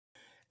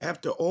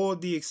After all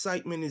the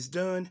excitement is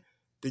done,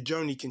 the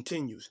journey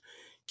continues.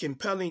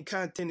 Compelling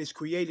content is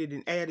created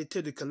and added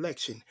to the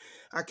collection.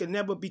 I can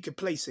never be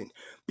complacent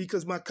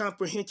because my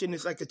comprehension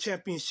is like a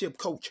championship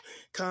coach,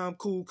 calm,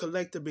 cool,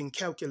 collective, and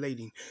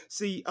calculating.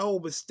 See, I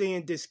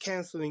overstand this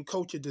canceling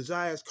culture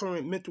desires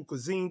current mental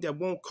cuisine that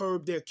won't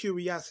curb their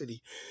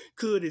curiosity.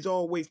 Could is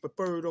always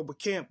preferred over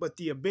can't, but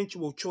the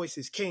eventual choice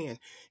is can.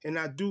 And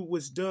I do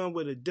what's done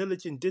with a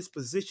diligent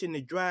disposition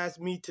that drives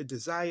me to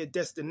desired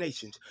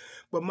destinations.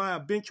 But my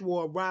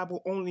eventual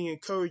arrival only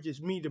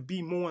encourages me to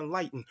be more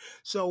enlightened.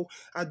 So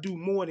I do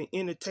more than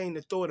entertain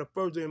the thought of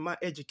furthering my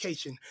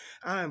education.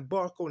 I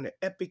embark on an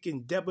epic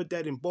endeavor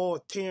that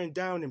involves tearing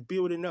down and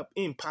building up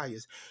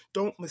empires.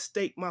 Don't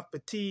mistake my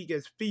fatigue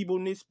as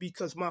feebleness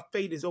because my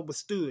fate is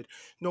overstood.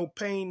 No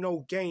pain,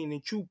 no gain,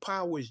 and true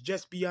power is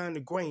just beyond the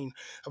grain.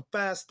 A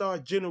five-star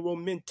general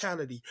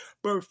mentality,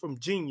 birth from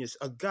genius,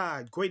 a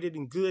God greater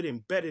than good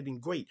and better than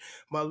great.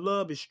 My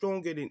love is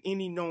stronger than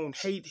any known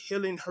hate,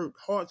 healing hurt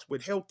hearts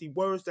with healthy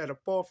words that are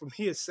far from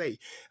hearsay.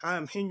 I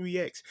am Henry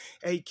X,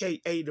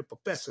 a.k.a. the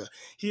Professor,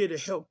 here to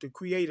help to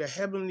create a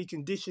heavenly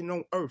condition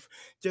on earth,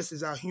 just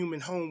as our human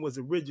home was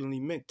originally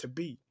meant to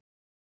be.